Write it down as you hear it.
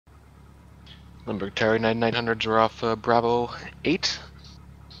Limburg Tower 9900s are off Bravo 8,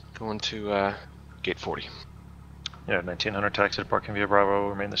 going to gate 40. Yeah, 1900 taxi to parking via Bravo,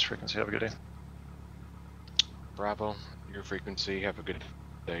 remain this frequency, have a good day. Bravo, your frequency, have a good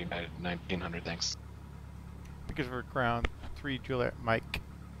day, 1900, thanks. Because we're ground 3 Juliet Mike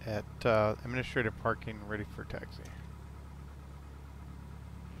at administrative parking, ready for taxi.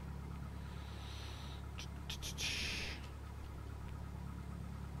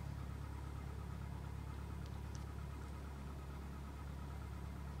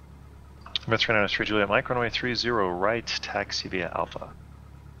 Number 393 Juliet Mike, runway 30 right, taxi via Alpha.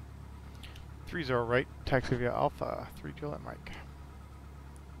 30 right, taxi via Alpha, 3 Juliet Mike.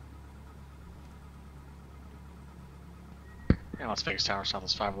 Yeah, Las Vegas Tower,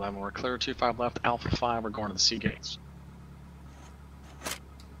 Southwest 511. We're clear 25 left, Alpha 5. We're going to the C gates.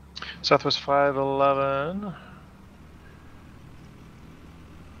 Southwest 511.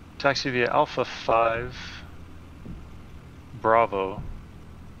 Taxi via Alpha 5. Bravo.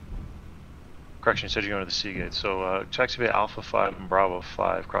 Correction, you said you're going to the C gate. So taxi via Alpha 5 and Bravo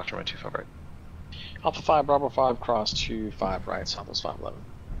 5, cross runway 25 right. Alpha 5, Bravo 5, cross 25 right, Southwest 511.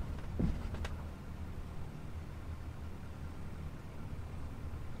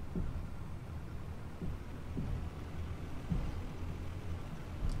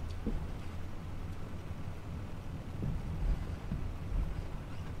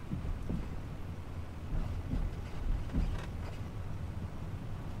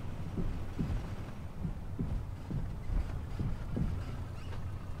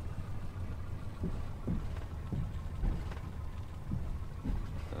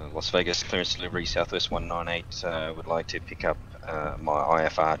 Las Vegas clearance delivery, Southwest 198, would like to pick up my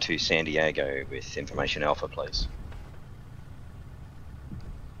IFR to San Diego with information Alpha, please.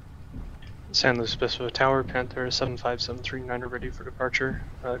 San Luis Obispo Tower, Panther 75739 ready for departure,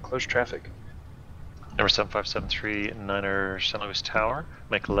 close traffic. Number 75739 San Luis Tower,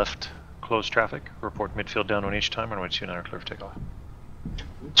 make left, close traffic, report midfield downwind each time, runway 29 clear for takeoff.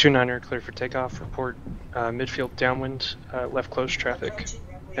 29 clear for takeoff, report midfield downwind, left close traffic,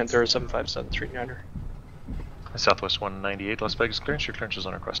 Panther 75739. Southwest 198 Las Vegas clearance, your clearance is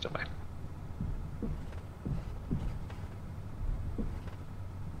on request, standby.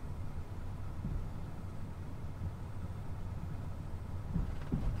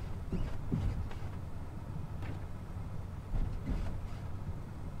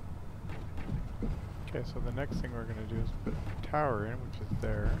 Okay, so the next thing we're going to do is put the tower in, which is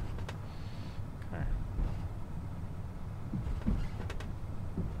there. Okay.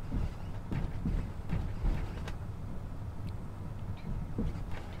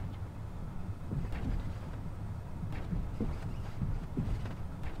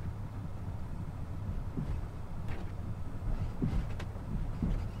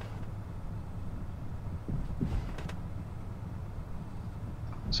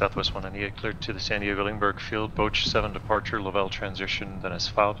 Southwest 198 cleared to the San Diego Lindbergh Field, Boach 7 departure, Lavelle transition, then as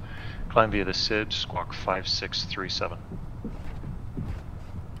filed. Climb via the SID, squawk 5637.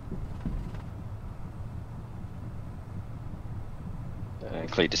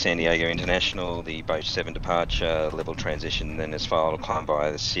 Cleared to San Diego International, the Boach 7 departure, level transition, then as filed, climb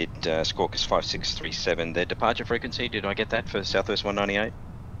via the SID, squawk is 5637. The departure frequency, did I get that for Southwest 198?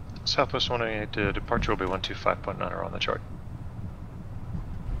 Southwest 198 departure will be 125.9 on the chart.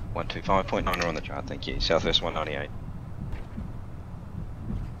 125.9 on the chart, thank you. Southwest 198.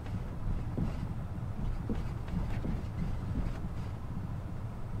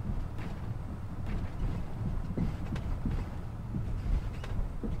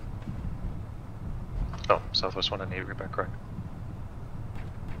 Oh, Southwest 198, read back correct.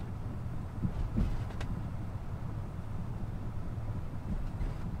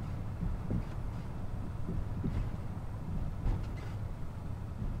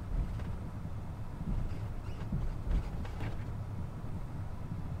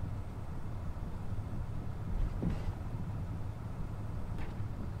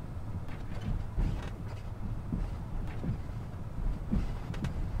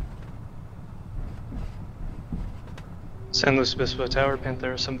 San Luis Obispo Tower,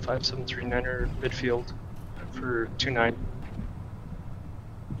 Panther 75739 midfield for 29.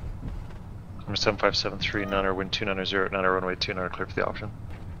 Number 75739 wind 290 at 9 runway 29 clear for the option.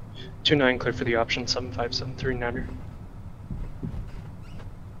 29 clear for the option, 75739.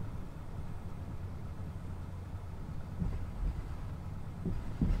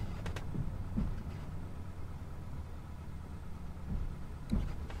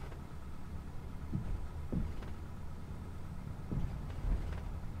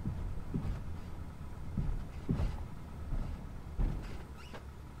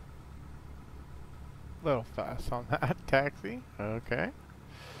 Little fast on that taxi. Okay.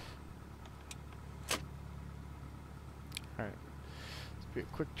 Alright. Let's be a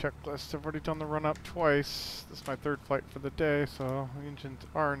quick checklist. I've already done the run up twice. This is my third flight for the day, so the engines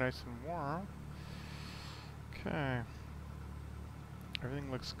are nice and warm. Okay.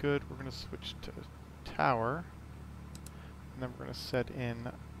 Everything looks good. We're going to switch to tower. And then we're going to set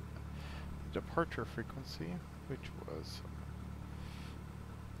in departure frequency, which was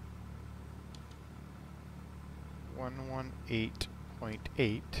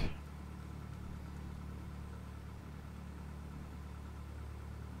 118.8.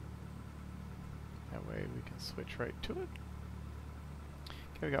 That way we can switch right to it.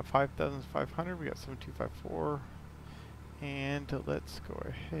 Okay, we got 5,500, we got 7254. And let's go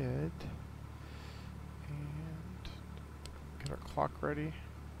ahead and get our clock ready.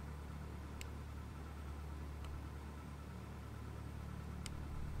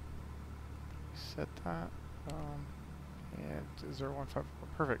 Set that. And 0154.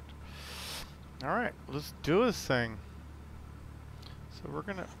 Perfect. Alright, let's do this thing. So we're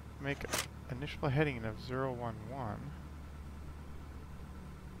going to make an initial heading of 011.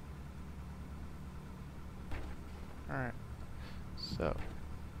 Alright. So.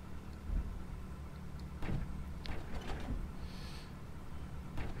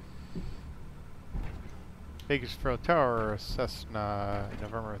 Bakersfield Tower, Cessna,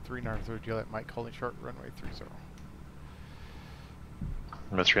 November 393, Juliet, Mike, holding short, runway 30.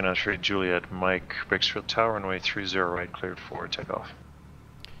 Number 393, Juliet, Mike, Bakersfield Tower, runway 30 right, cleared for takeoff.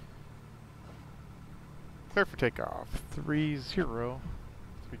 Clear for takeoff, 30, 3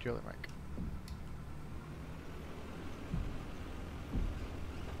 Juliet, Mike.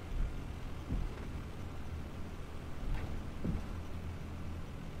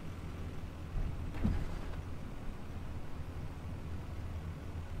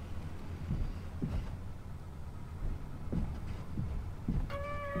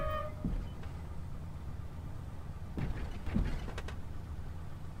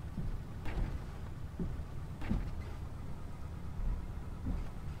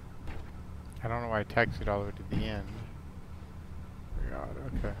 I don't know why I taxied all the way to the end. God,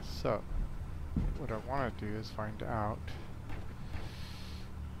 okay, so what I want to do is find out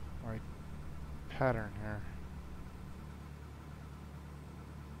my pattern here.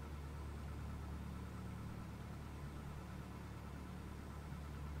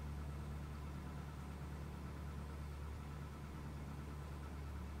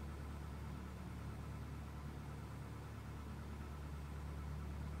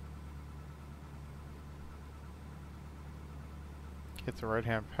 It's a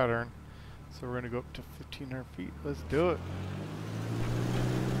right-hand pattern, so we're going to go up to 1,500 feet. Let's do it.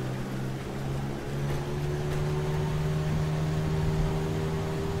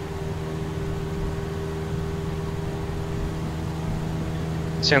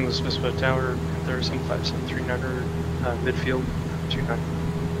 San Luis Obispo Tower, there's 757-300, midfield, 29.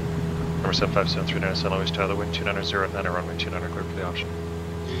 Number 75739, San Luis Tower, wind 290 at 9, runway 29, clear for the option.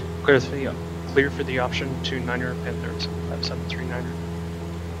 Clear for the option, 29er, Panther, 757-300.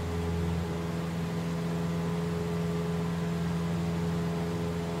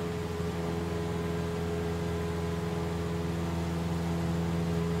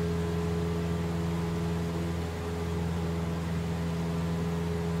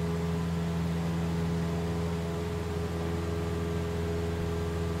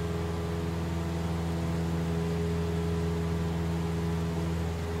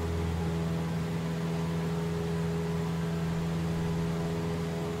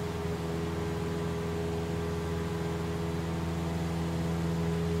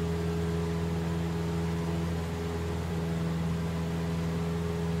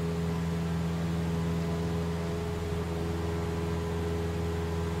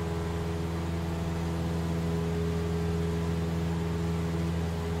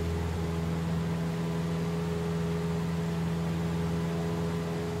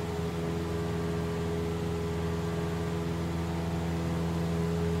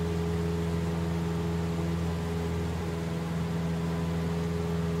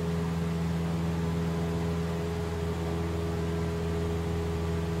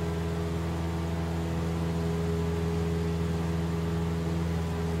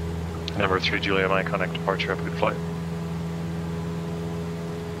 Number 3, Julia, Mike, connect departure, have a good flight.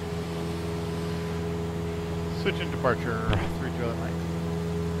 Switching departure, 3 Juliet, Mike.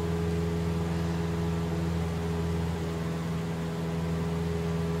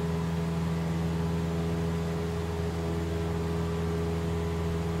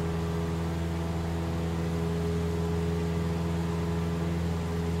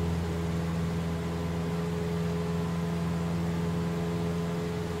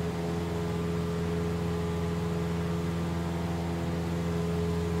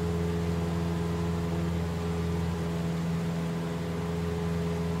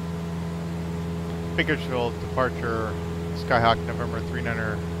 Bakersfield departure, Skyhawk November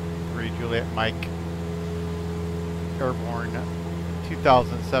 393 Juliet Mike, airborne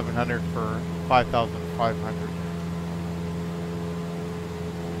 2,700 for 5,500.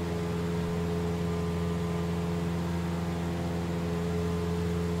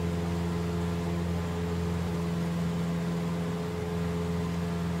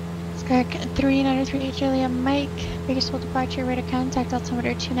 Skyhawk 393 Juliet Mike, Bakersfield departure, radar contact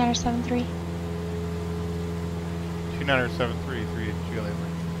altimeter 2973. 2973 3 Juliet Mike.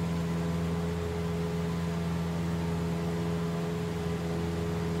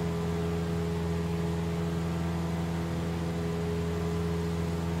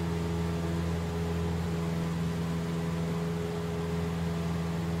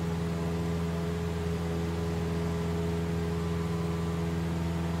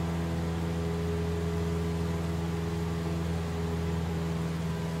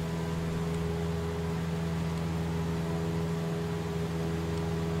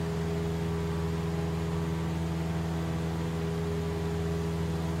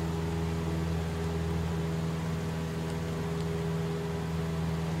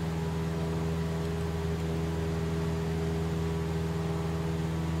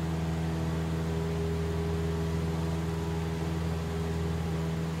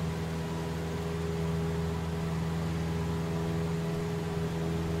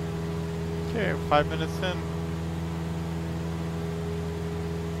 Okay, 5 minutes in.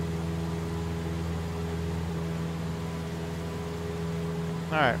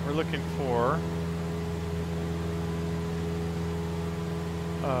 Alright, we're looking for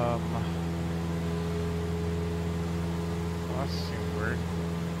well, that seems weird.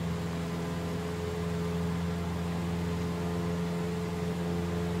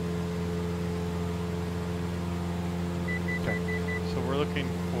 Okay, so we're looking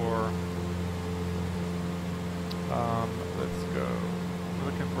for let's go. We're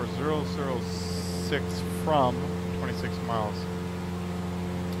looking for 006 from 26 miles.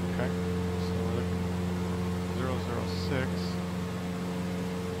 Okay, so we're looking for 006.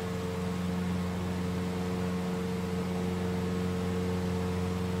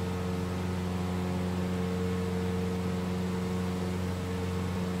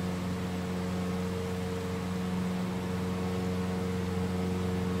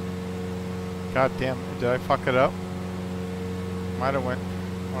 God damn, did I fuck it up? Might have wanted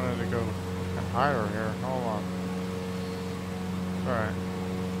to go fucking higher here. Hold on. Alright.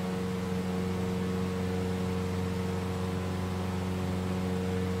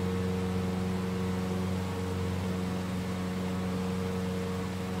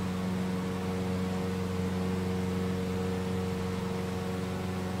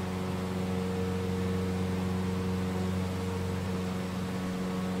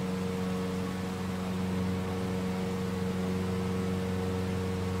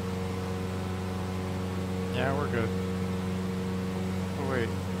 Yeah, we're good. Oh wait,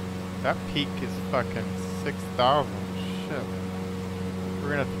 that peak is fucking 6,000. Shit. We're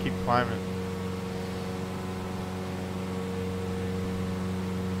gonna have to keep climbing.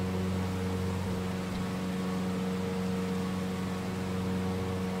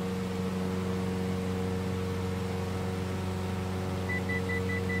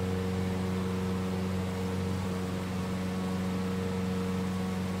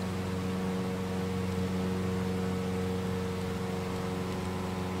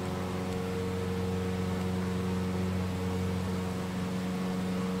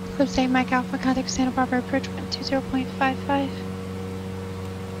 Eclipse Day Mike Alpha, contact Santa Barbara approach 120.55.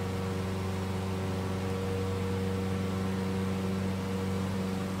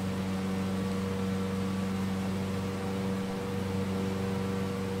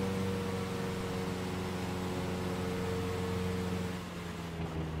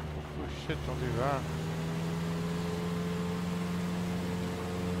 Oh shit, don't do that.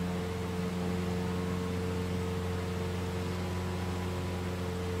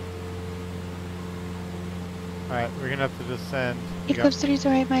 Alright, we're gonna have to descend. Eclipse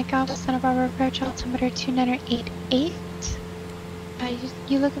 30 Mike Alpha, Santa Barbara approach altimeter 2988.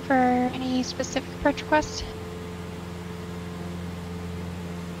 You looking for any specific approach request?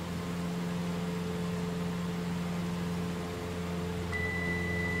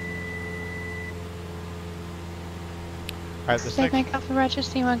 Alright, this So next... Mike Alpha Roger,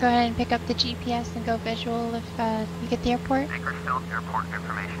 so you want to go ahead and pick up the GPS and go visual if you get the airport? Bakersfield Airport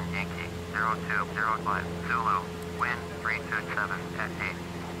information, Yankee 0205 Zulu, wind 327 at 8.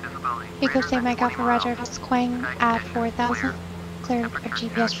 Visibility. Eclipse Day Mike Alpha 20 Roger, miles. Squang at 4,000. Clear of Temperature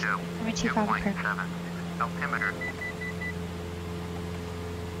GPS CO2, from a T5 approach. 2.7. Altimeter.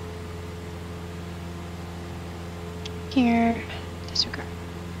 Here, disregard.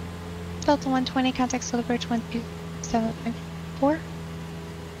 Delta 120, contact Solar Bridge 127.4.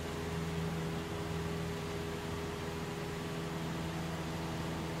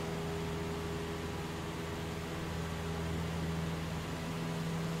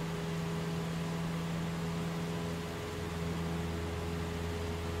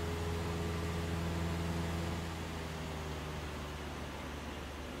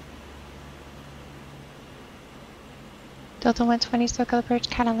 Delta 120, Solar Bridge,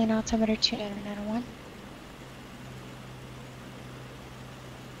 Catalina altimeter 2991.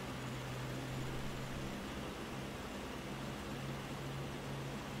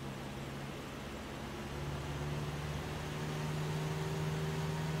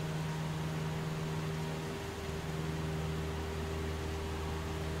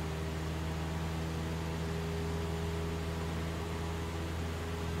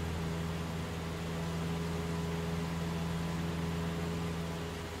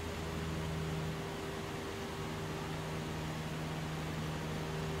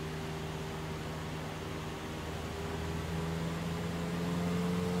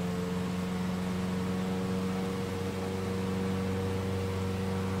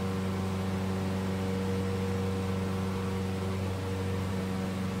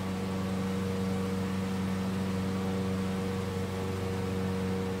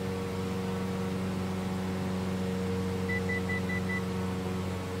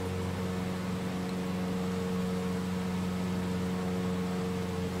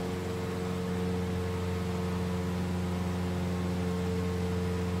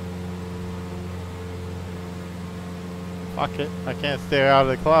 Fuck it. I can't stay out of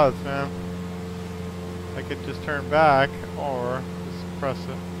the clouds, man. I could just turn back or just press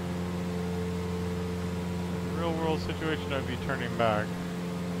it. In a real world situation, I'd be turning back.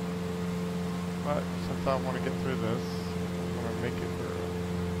 But since I want to get through this, I'm going to make it through.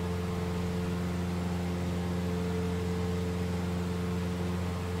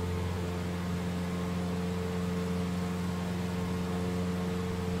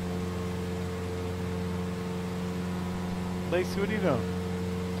 Lacey, what are you doing?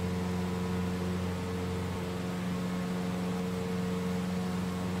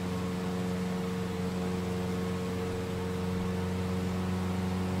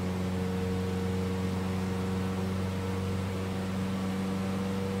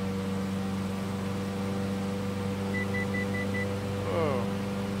 Whoa.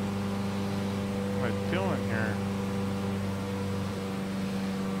 What am I doing here?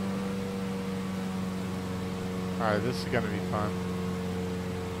 Alright, this is gonna be fun.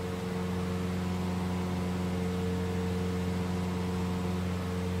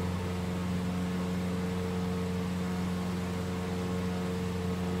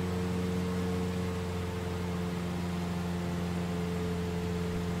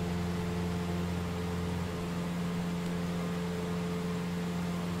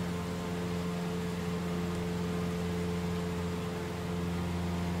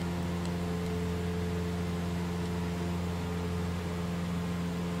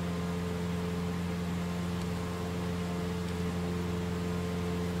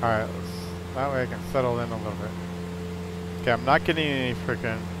 Alright, that way I can settle in a little bit. Okay, I'm not getting any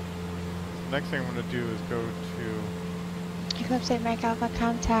frickin'. Next thing I'm gonna do is go to Eclipse 8 Mike Alpha,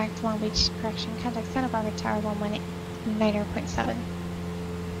 contact Long Beach, correction, contact Santa Barbara Tower 118.9.7. So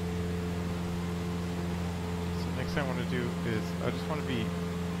next thing I want to do is I just want to be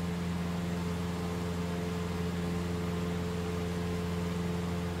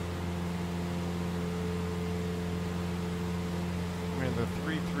the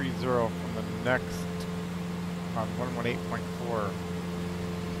 330 from the next on 118.4.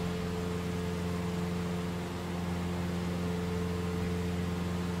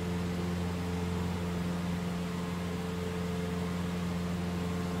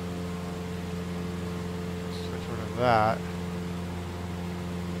 Switch over to that.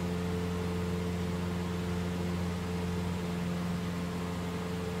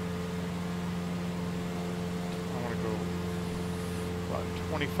 I want to go about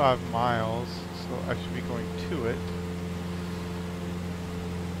 25 miles, so I should be going to it.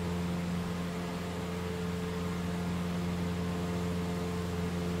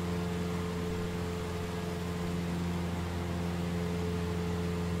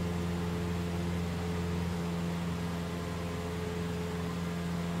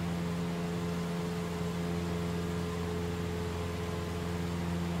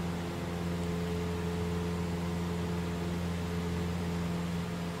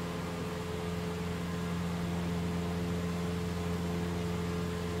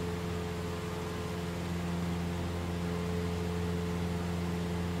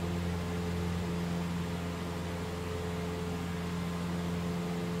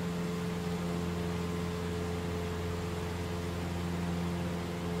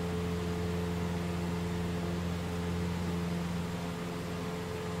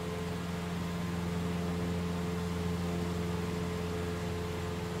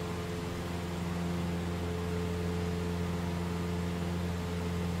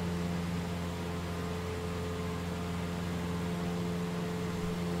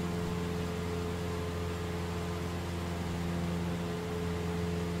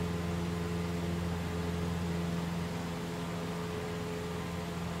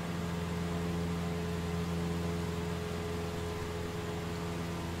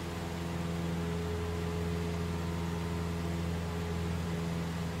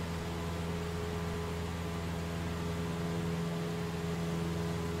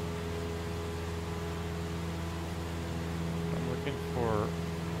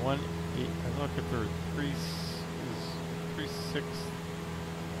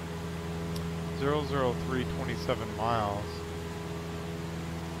 00327 miles.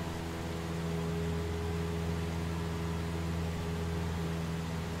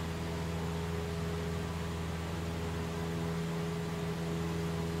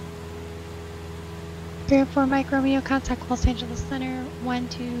 Three 4 Mike Romeo, contact Los Angeles Center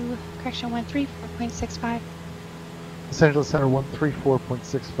 134.65. Los Angeles Center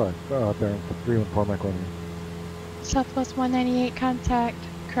 134.65, bearing for 314 Mike Romeo. Southwest 198 contact,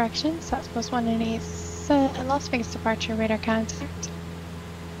 correction, Southwest 198 Las Vegas departure, radar contact.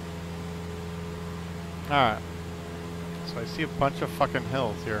 Alright. So I see a bunch of fucking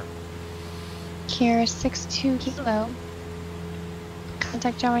hills here. Here, 62 Kilo.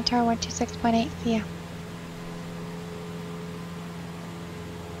 Contact John Tower 126.8, see ya.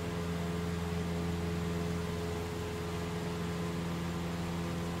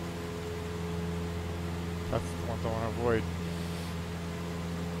 That's the ones I want to avoid.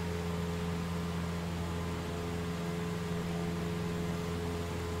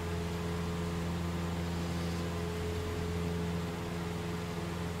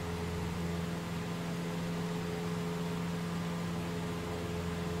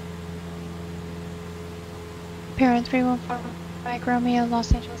 Parent 314 Mike Romeo,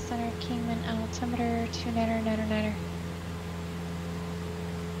 Los Angeles Center, Kingman, altimeter 29er.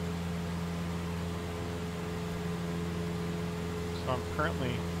 So I'm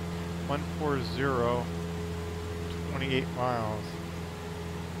currently 140, 28 miles.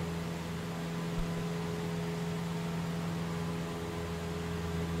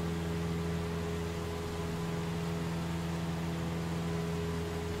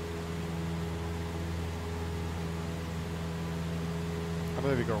 I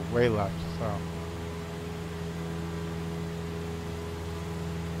believe we go way left, so.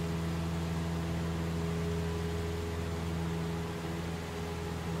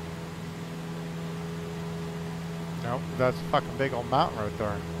 Nope, that's a fucking big old mountain right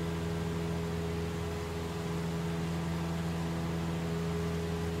there.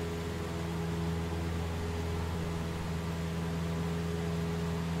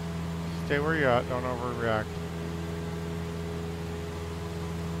 Stay where you're at, don't overreact.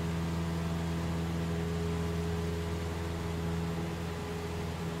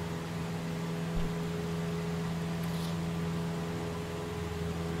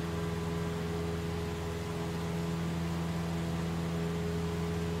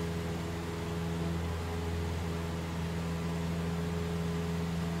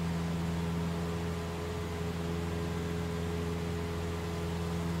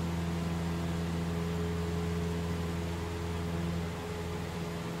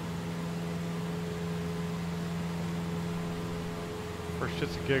 For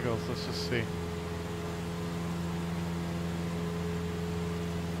shits and giggles, let's just see.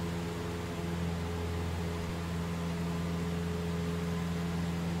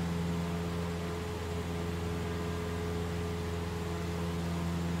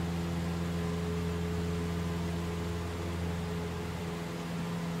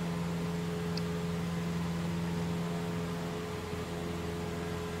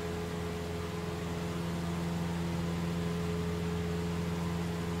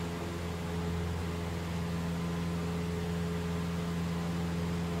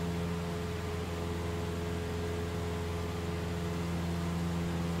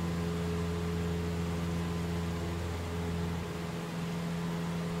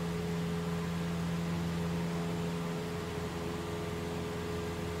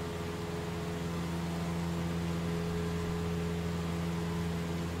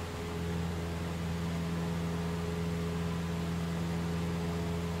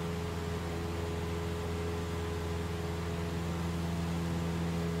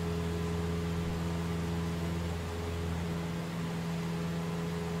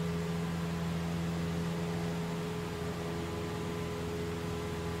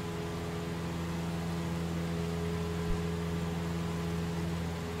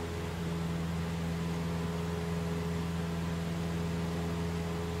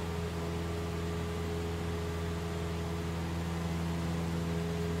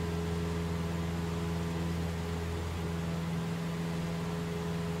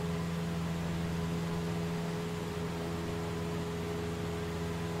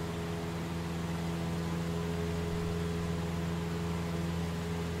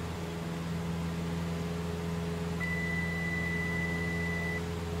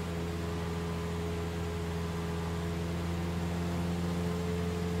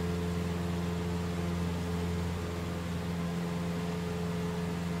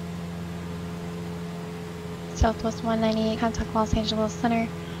 Southwest 198, contact Los Angeles Center,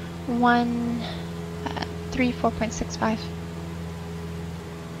 134.65.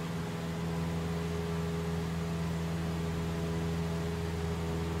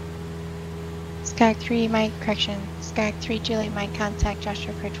 Skag 3, Mike, correction. Skag 3, Juliet, Mike, contact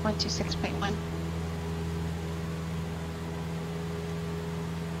Joshua Approach 126.1.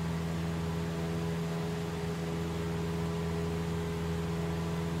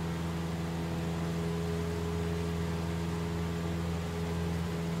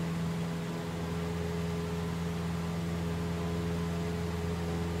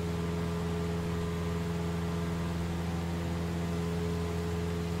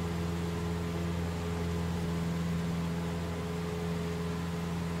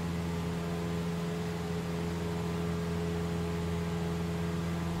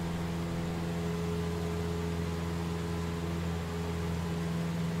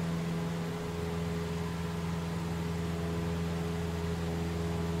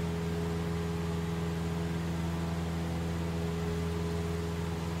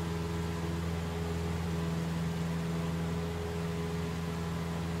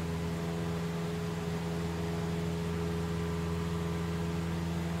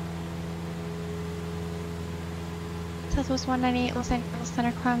 Southwest 198, Los Angeles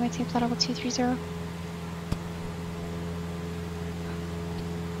Center, climb, maintain flight level 230.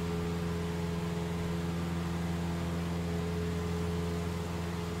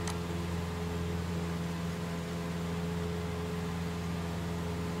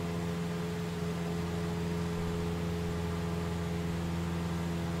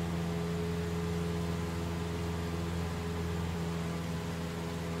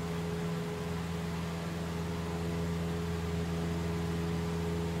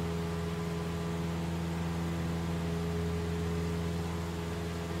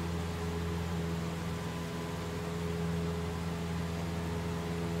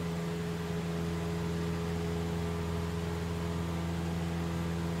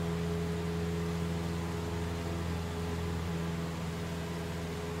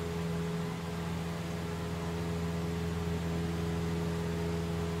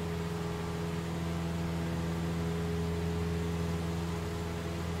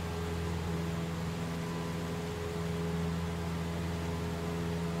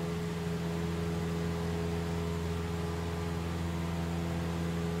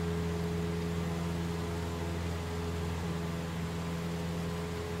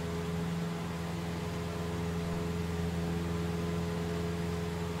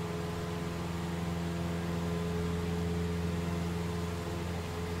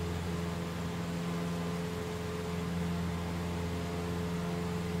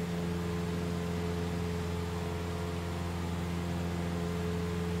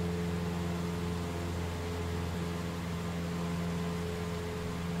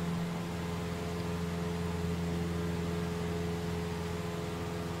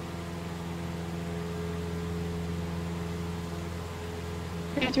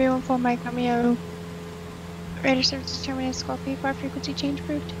 Radar 314, Mike Romeo. Radar service terminated, squawk V5, frequency change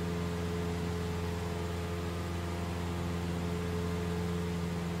approved.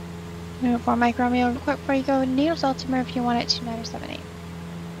 For Mike Romeo, quick before you go, needles altimeter if you want it, 2978.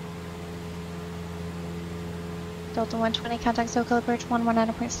 Delta 120, contact SoCal approach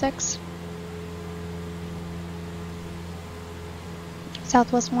 119.6.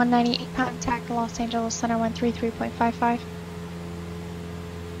 Southwest 198, contact Los Angeles Center 133.55.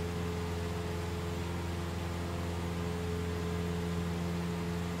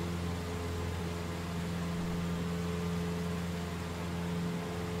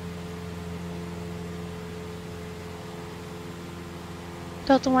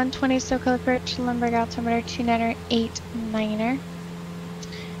 Delta 120, SoCal approach, Lindbergh altimeter 2989er.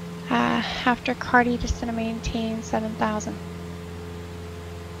 After Cardi, descend to maintain 7,000.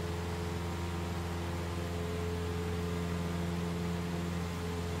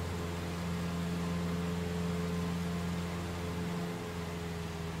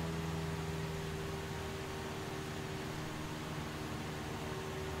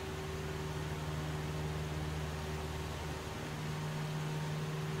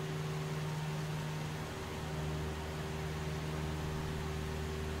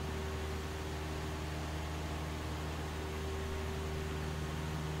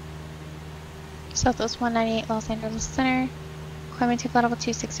 Southwest 198, Los Angeles Center, climbing to flight level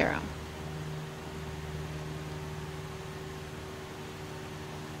 260.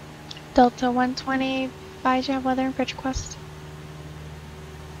 Delta 120, Baija weather and bridge request.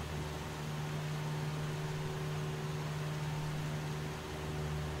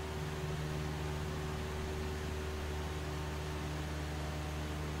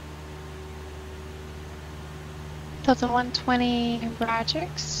 Delta 120, Roger.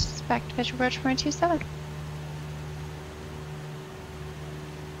 Back to visual approach 427.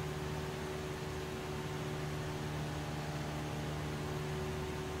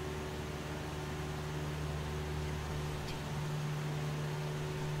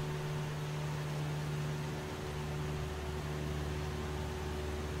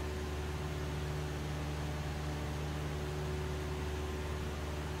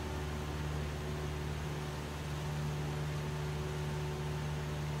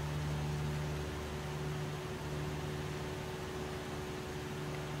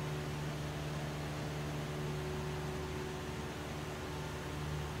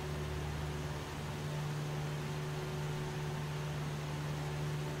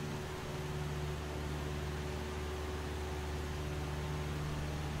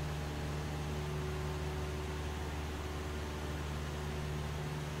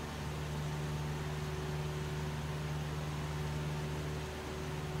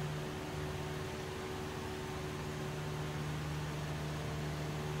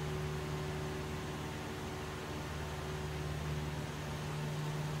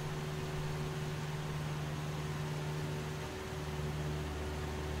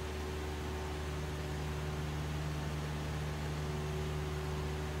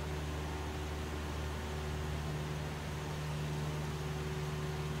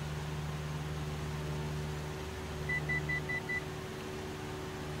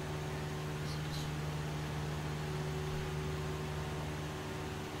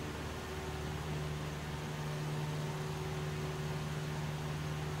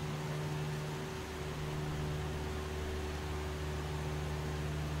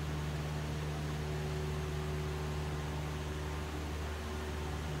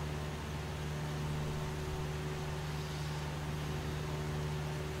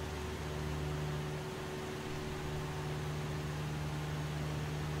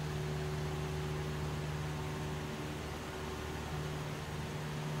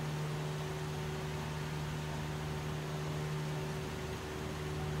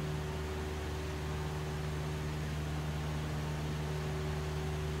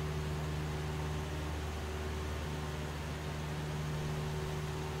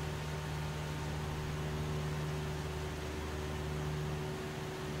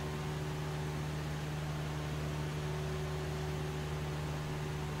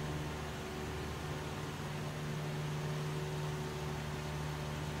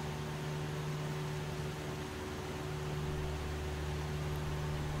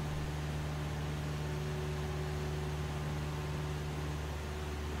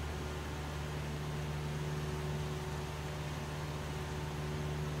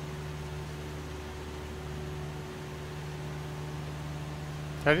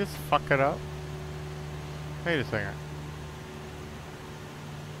 Did I just fuck it up? Wait a second.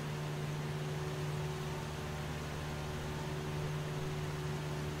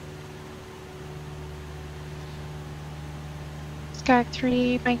 Skype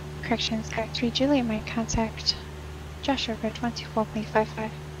 3, my correction, Skype 3 Juliet, my contact Joshua Bridge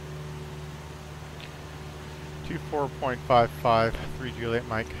 124.55. 24.55, 3 Juliet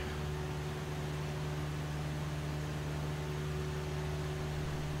Mike.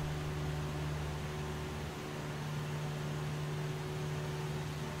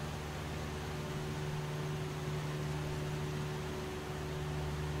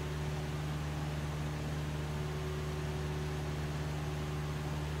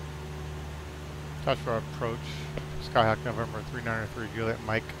 Joshua approach, Skyhawk November 393 Juliet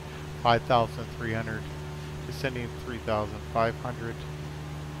Mike, 5,300, descending 3,500,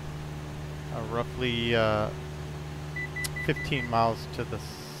 roughly 15 miles to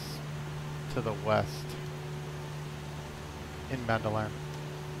the west in Mandalay.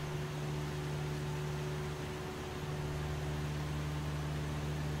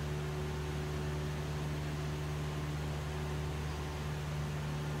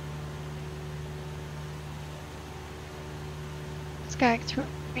 Skyhawk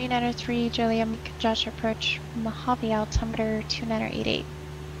 393 Juliet Mike, Josh approach Mojave altimeter 2988.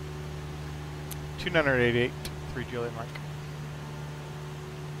 2988, 3 Juliet Mike.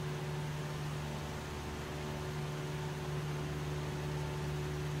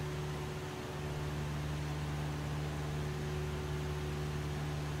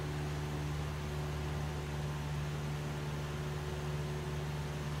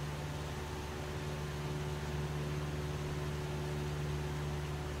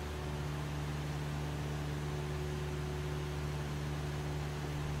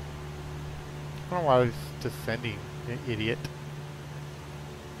 I don't know why he's descending, you idiot.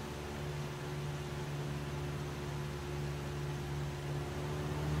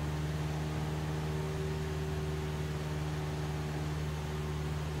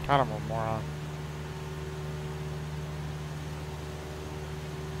 God, I'm a moron.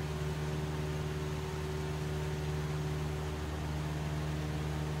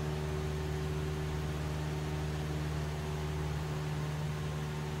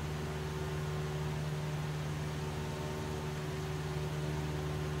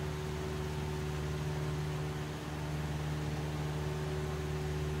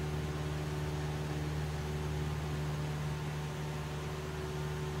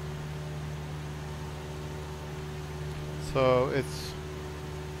 So it's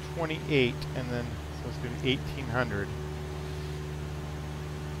 28, and then so it's going to be 1800.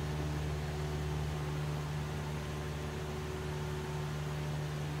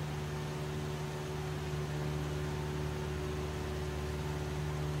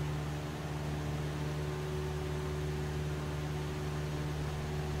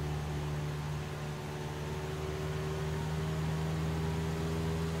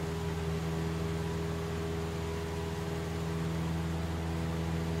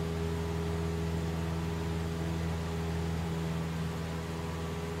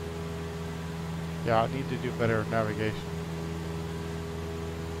 Yeah, I need to do better navigation.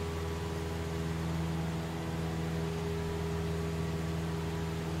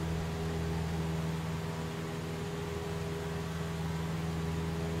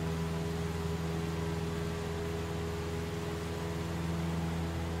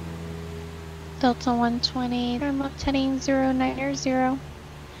 Delta 120, remote heading 090.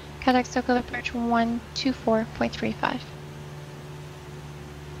 Contact circle approach 124.35.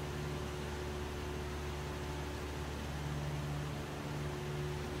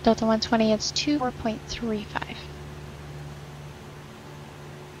 Delta 120, it's 24.35.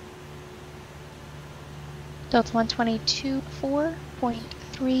 Delta 122,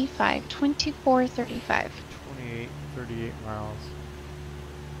 4.35, 2435. 38 miles.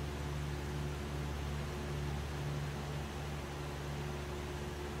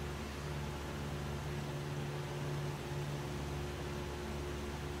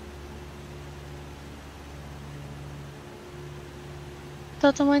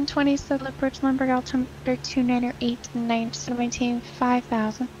 Delta 120, circle approach Lundberg, altimeter 298.9, so maintain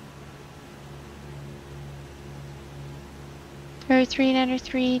 5,000. Road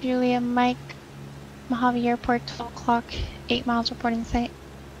 393, Julia Mike, Mojave Airport, 12 o'clock, 8 miles, report in sight.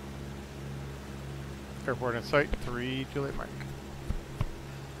 Airport in sight, 3 Juliet Mike.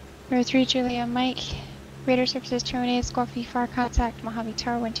 Road 3, Julia Mike, radar services terminated, squawk V4, contact Mojave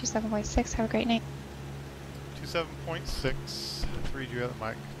Tower 127.6, have a great night. 27.6, 3 Juliet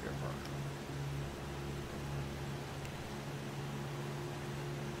Mike. Airport.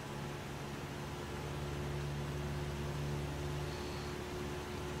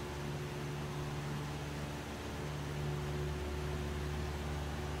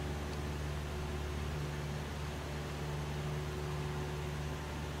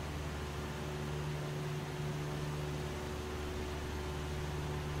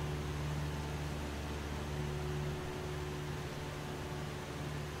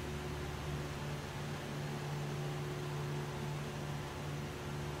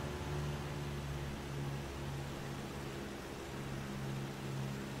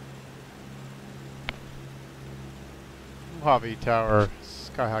 Mojave Tower,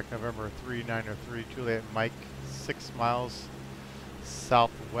 Skyhawk November 3903, Juliet Mike, 6 miles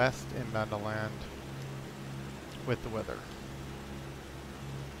southwest inbound to land with the weather.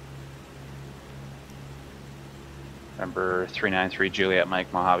 Number 393 Juliet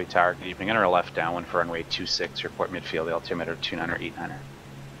Mike, Mojave Tower, good evening. Enter a left downwind for runway 26, report midfield, altimeter 2989.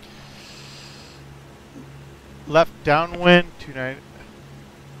 Left downwind, 29.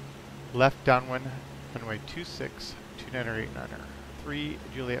 Left downwind, runway 26, 2989. 3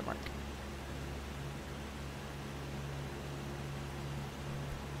 Juliet Mike.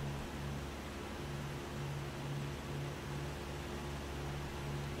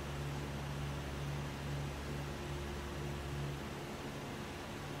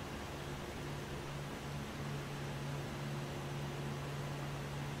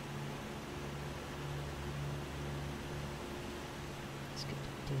 Let's get to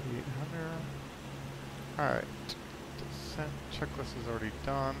 3800. Alright. Descent checklist is already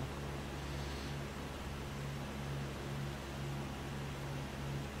done.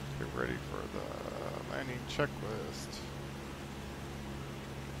 Get ready for the landing checklist.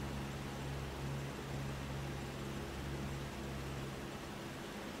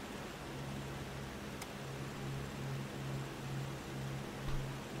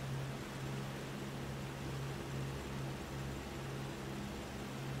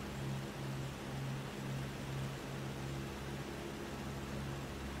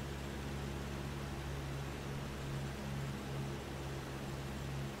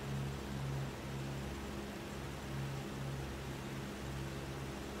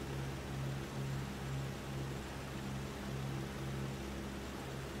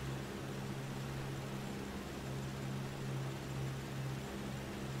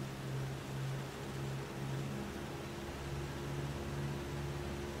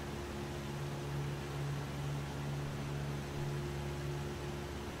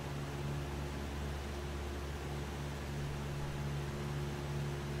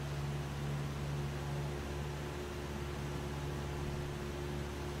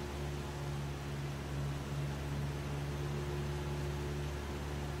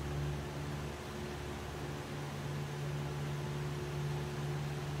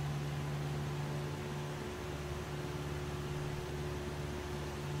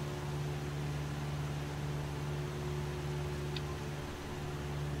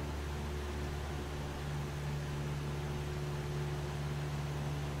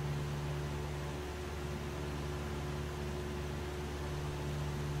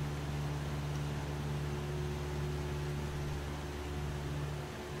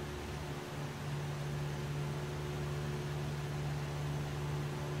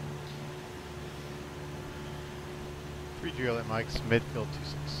 3 Juliet Mike's midfield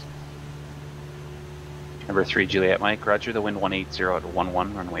 26. Number 3 Juliet Mike, roger, the wind 180 at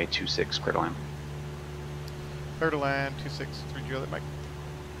 11, runway 26, clear to land. Clear to land 26, 3 Juliet Mike.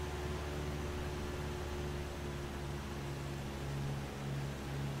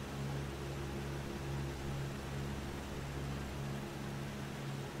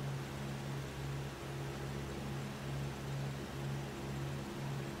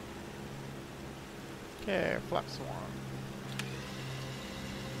 Okay, flaps one.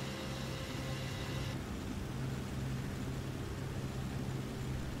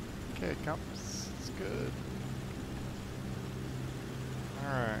 Okay, compass, it's good.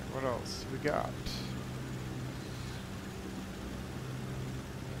 Alright, what else we got?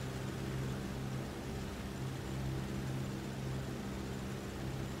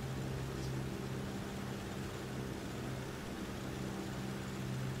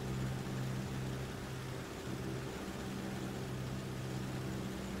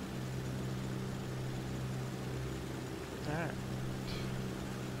 Alright.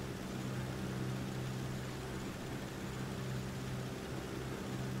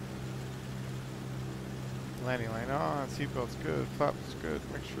 Landing line on, seatbelt's good, flaps good,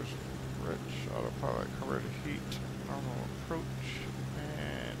 mixture's rich, autopilot, cover to heat, normal approach,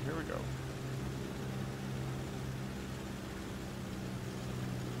 and here we go.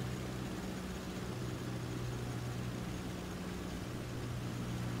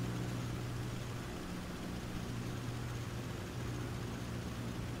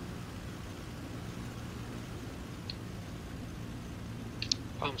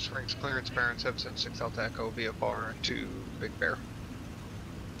 Palm Springs clearance, Baron 776 Delta Echo via bar to Big Bear.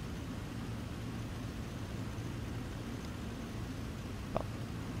 What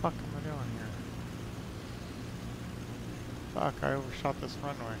the fuck am I doing here? Fuck, I overshot this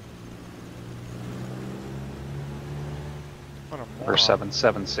runway. What a moron. Number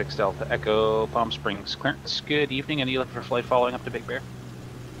 776 Delta Echo, Palm Springs clearance, good evening, and you looking for flight following up to Big Bear?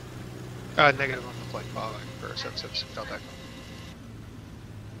 Negative on the flight following for 776 Delta Echo.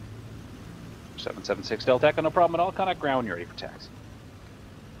 776 Delta Echo, no problem at all, contact ground, you're ready for taxi.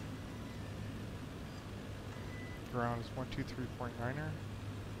 Ground is 123.9er.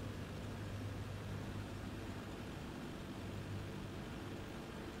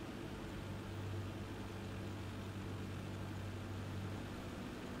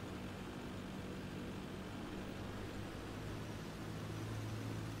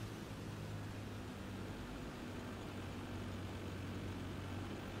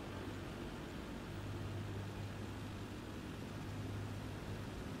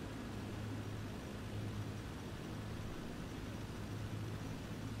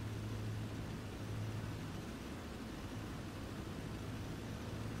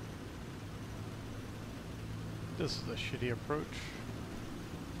 This is a shitty approach.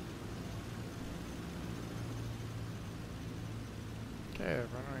 Okay,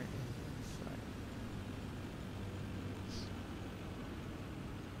 runway inside.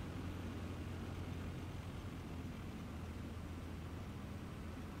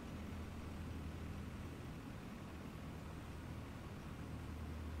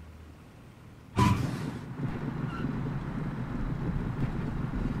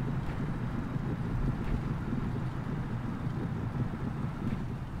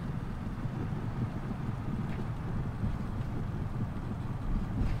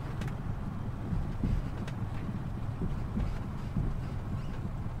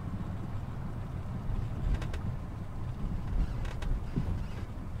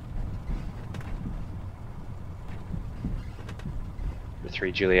 Number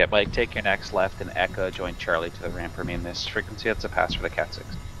 3 Juliet Mike, take your next left and Echo, join Charlie to the ramp, remain this frequency, that's a pass for the Cat 6.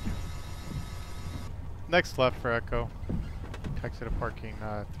 Next left for Echo. Taxi to parking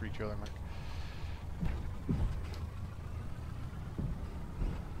 3 Juliet Mike.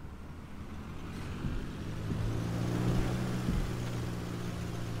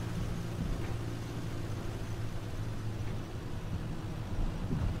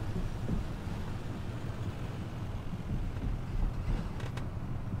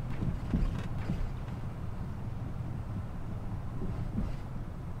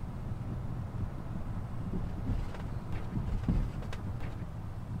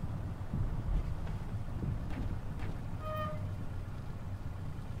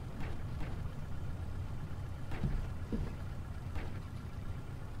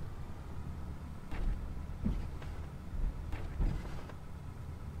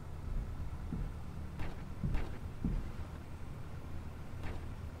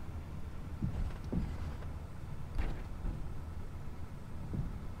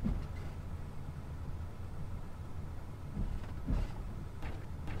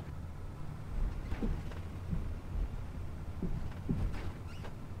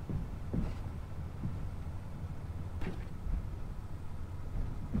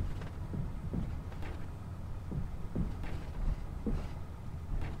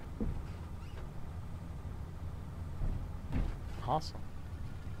 Awesome.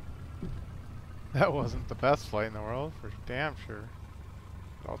 That wasn't the best flight in the world, for damn sure.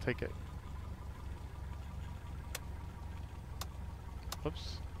 But I'll take it.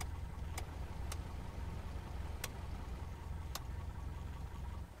 Whoops.